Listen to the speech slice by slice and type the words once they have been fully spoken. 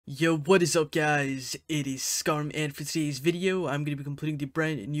Yo, what is up guys? It is Skaarm, and for today's video, I'm going to be completing the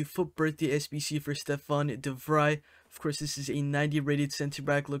brand new FUT birthday SBC for Stefan de Vrij. Of course, this is a 90 rated center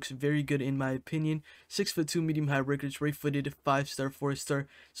back, looks very good in my opinion. 6'2", medium high records, right footed, 5-star, 4-star,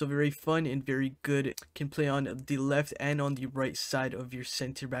 so very fun and very good. Can play on the left and on the right side of your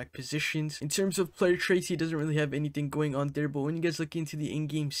center back positions. In terms of player traits, he doesn't really have anything going on there, but when you guys look into the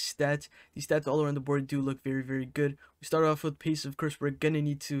in-game stats, the stats all around the board do look very good. We start off with pace. Of course, we're gonna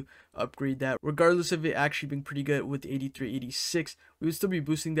need to upgrade that, regardless of it actually being pretty good with 83, 86. We would still be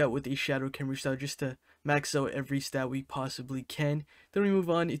boosting that with a shadow camera style just to max out every stat we possibly can. Then we move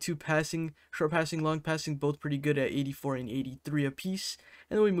on to passing, short passing, long passing, both pretty good at 84 and 83 apiece.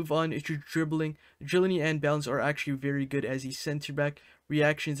 And then we move on to dribbling. Agility and balance are actually very good as a center back.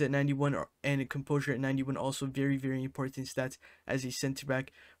 Reactions at 91 and composure at 91, also very important stats as a center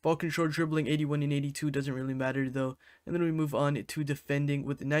back. Ball control, dribbling 81 and 82 doesn't really matter though. And then we move on to defending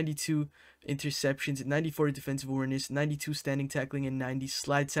with 92 interceptions, 94 defensive awareness, 92 standing tackling, and 90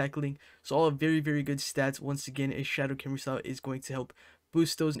 slide tackling. So all very good stats. Once again, a shadow camera style is going to help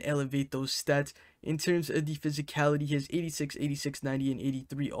boost those and elevate those stats. In terms of the physicality, he has 86, 86, 90, and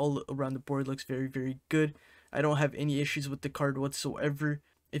 83 all around the board. Looks very good. I don't have any issues with the card whatsoever.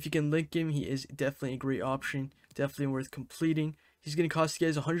 If you can link him, he is definitely a great option. Definitely worth completing. He's going to cost you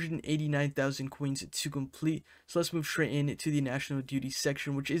guys 189,000 coins to complete. So let's move straight in to the national duty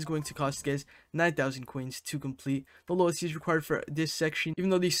section, which is going to cost you guys 9,000 coins to complete. The loyalty is required for this section. Even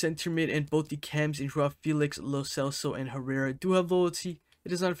though the center mid and both the cams in Joao Felix, Lo Celso, and Herrera do have loyalty, it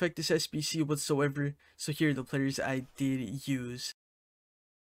does not affect this SBC whatsoever. So here are the players I did use.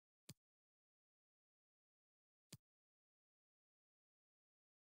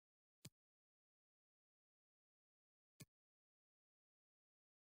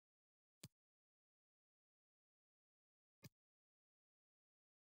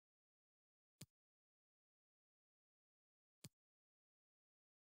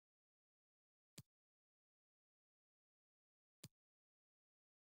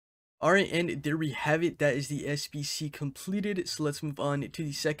 Alright, and there we have it. That is the SBC completed. So let's move on to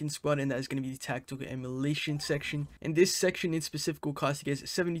the second squad, and that is going to be the tactical emulation section. And this section in specific will cost you guys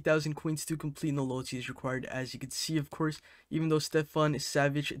 70,000 coins to complete, and the loyalty is required. As you can see, of course, even though Stefan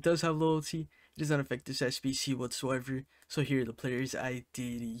Savage does have loyalty, it does not affect this SBC whatsoever. So here are the players I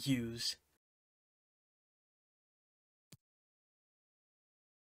did use.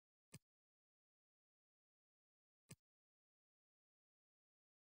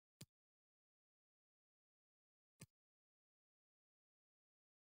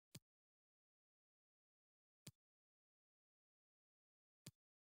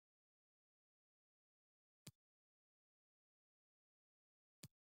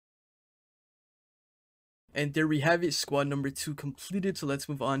 And there we have it, squad number 2 completed. So let's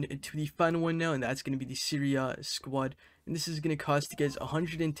move on to the final one now, and that's going to be the Serie A squad. And this is going to cost you guys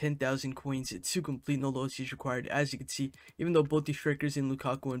 110,000 coins to complete. No loyalty is required. As you can see, even though both the strikers in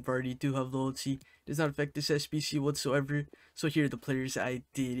Lukaku and Vardy do have loyalty, it does not affect this SBC whatsoever. So here are the players I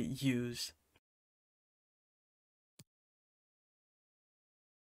did use.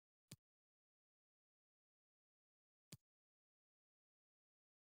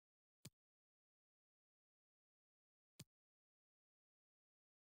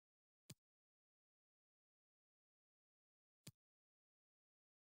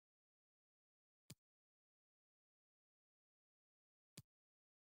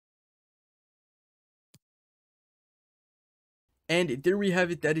 And there we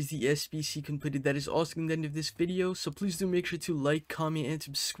have it. That is the SBC completed. That is also the end of this video. So please do make sure to like, comment, and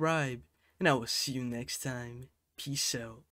subscribe. And I will see you next time. Peace out.